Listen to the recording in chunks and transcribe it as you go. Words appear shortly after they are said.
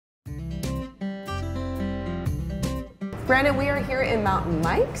Brandon, we are here in Mountain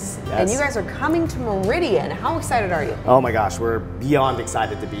Mike's, Yes. and you guys are coming to Meridian. How excited are you? Oh my gosh, we're beyond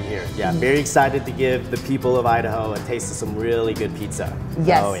excited to be here. Yeah, very excited to give the people of Idaho a taste of some really good pizza.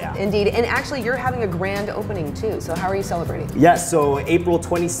 Yes, oh, yeah. Indeed. And actually, you're having a grand opening too. So how are you celebrating? Yes, so April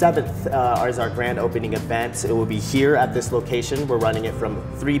 27th is our grand opening event. It will be here at this location. We're running it from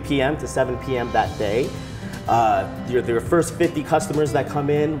 3 p.m. to 7 p.m. that day. Your first 50 customers that come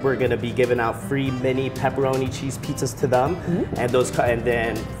in, we're going to be giving out free mini pepperoni cheese pizzas to them. And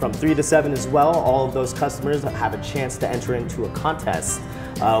then from 3 to 7 as well, all of those customers have a chance to enter into a contest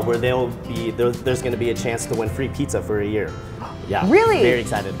where there's going to be a chance to win free pizza for a year. Yeah, really? Very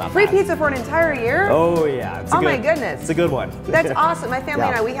excited about free that. Pizza for an entire year? Oh yeah. My goodness. It's a good one. That's awesome. My family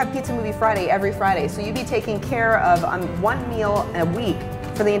and Yeah. I, we have Pizza Movie Friday every Friday. So you'd be taking care of one meal a week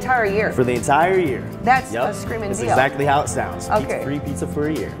for the entire year. For the entire year. That's a screaming That's deal. exactly how it sounds. Okay. Free pizza for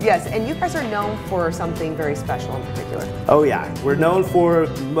a year. Yes, and you guys are known for something very special in particular. Oh yeah, we're known for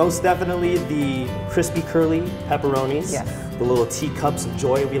most definitely the crispy curly pepperonis. Yes. The little teacups of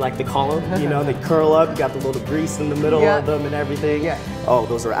joy, we like to call them. You know, they curl up, you got the little grease in the middle of them and everything. Yeah. Oh,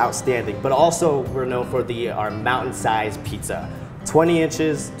 those are outstanding. But also, we're known for our mountain-sized pizza. 20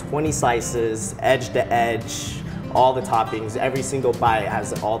 inches, 20 slices, edge to edge, all the toppings. Every single bite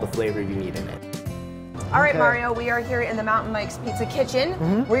has all the flavor you need in it. All right, Mario, we are here in the Mountain Mike's Pizza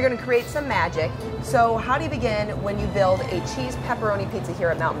Kitchen. We're going to create some magic. So how do you begin when you build a cheese pepperoni pizza here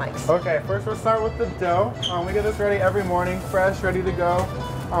at Mountain Mike's? Okay, first we'll start with the dough. We get this ready every morning, fresh, ready to go.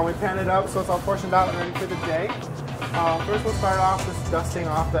 We pan it up so it's all portioned out and ready for the day. First we'll start off just dusting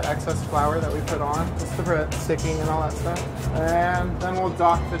off the excess flour that we put on, just to prevent sticking and all that stuff. And then we'll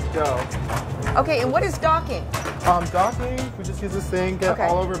dock the dough. Okay, and what is docking? Docking, we just use this thing, get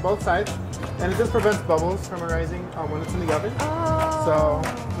all over both sides, and it just prevents bubbles from arising when it's in the oven. So,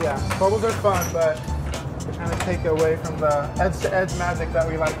 yeah, bubbles are fun, but they kind of take away from the edge-to-edge magic that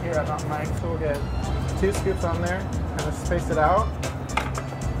we like here at Mountain Mike's. So we'll get 2 scoops on there, kind of space it out.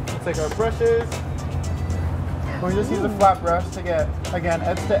 We'll take our brushes. We just use a flat brush to get, again,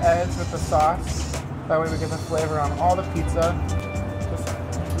 edge-to-edge with the sauce. That way we get the flavor on all the pizza.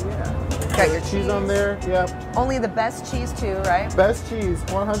 Got your cheese on there, yep. Only the best cheese too, right? Best cheese,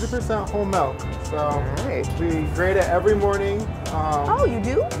 100% whole milk. So we grate it every morning. Oh, you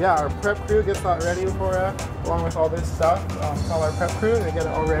do? Yeah, our prep crew gets that ready for us, along with all this stuff. Call our prep crew, they get it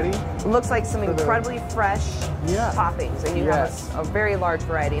all ready. It looks like some incredibly fresh toppings, and you have a very large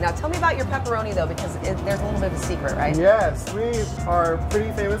variety. Now tell me about your pepperoni though, because there's a little bit of a secret, right? Yes, we are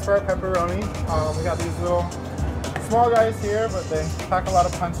pretty famous for our pepperoni. We got these little small guys here, but they pack a lot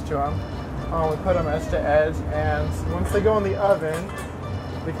of punch to them. We put them edge to edge, and once they go in the oven,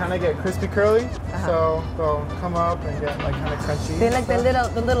 they kind of get crispy curly, so they'll come up and get like kind of crunchy. They like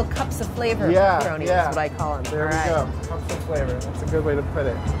the little cups of flavor pepperoni is what I call them. There we go, cups of flavor. That's a good way to put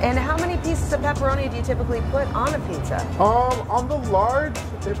it. And how many pieces of pepperoni do you typically put on a pizza? On the large,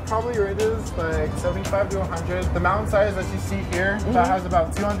 it probably ranges like 75 to 100. The mountain size that you see here, that has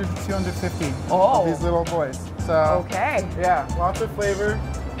about 200 to 250 of these little boys. So yeah, lots of flavor.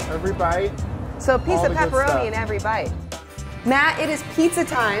 Every bite. So a piece of pepperoni in every bite. Matt, it is pizza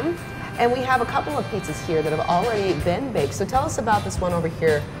time, and we have a couple of pizzas here that have already been baked. So tell us about this one over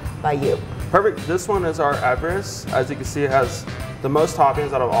here by you. Perfect. This one is our Everest. As you can see, it has the most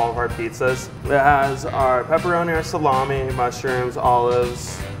toppings out of all of our pizzas. It has our pepperoni, our salami, mushrooms,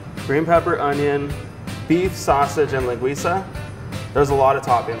 olives, green pepper, onion, beef, sausage, and linguiça. There's a lot of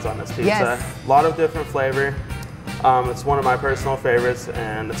toppings on this pizza. Yes. A lot of different flavor. It's one of my personal favorites,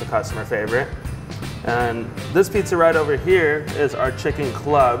 and it's a customer favorite. And this pizza right over here is our chicken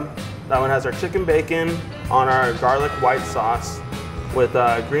club. That one has our chicken bacon on our garlic white sauce with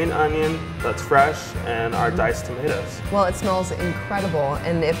green onion that's fresh and our diced tomatoes. Well, it smells incredible,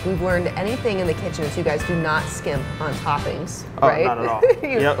 and if we've learned anything in the kitchen, it's you guys do not skimp on toppings, right? Not at all.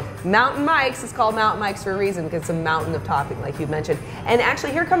 Yep. Mountain Mike's is called Mountain Mike's for a reason, because it's a mountain of topping, like you mentioned. And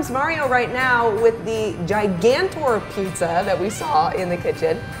actually, here comes Mario right now with the Gigantor pizza that we saw in the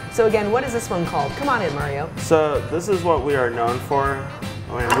kitchen. So again, what is this one called? Come on in, Mario. So this is what we are known for.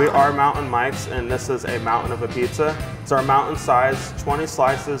 I mean, we are Mountain Mike's, and this is a mountain of a pizza. It's our mountain size, 20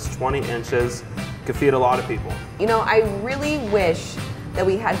 slices, 20 inches. Could feed a lot of people. You know, I really wish that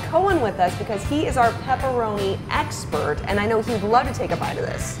we had Cohen with us, because he is our pepperoni expert, and I know he'd love to take a bite of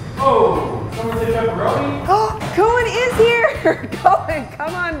this. Oh, someone say pepperoni? Cohen is here! Cohen,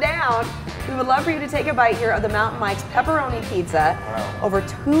 come on down. We would love for you to take a bite here of the Mountain Mike's pepperoni pizza. Wow. Over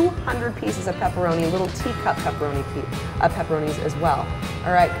 200 pieces of pepperoni, little teacup pepperonis as well.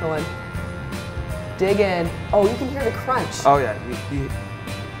 All right, Cohen, dig in. Oh, you can hear the crunch. Oh yeah.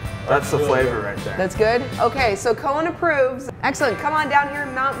 That's the flavor right there. That's good? Okay, so Cohen approves. Excellent. Come on down here.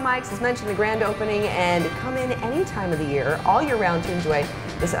 Mountain Mike's, as mentioned, the grand opening, and come in any time of the year, all year round, to enjoy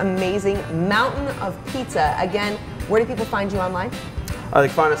this amazing mountain of pizza. Again, where do people find you online? They can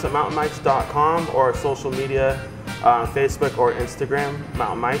find us at mountainmikes.com or social media, Facebook or Instagram,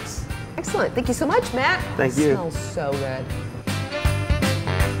 Mountain Mike's. Excellent. Thank you so much, Matt. Thank you. Smells so good.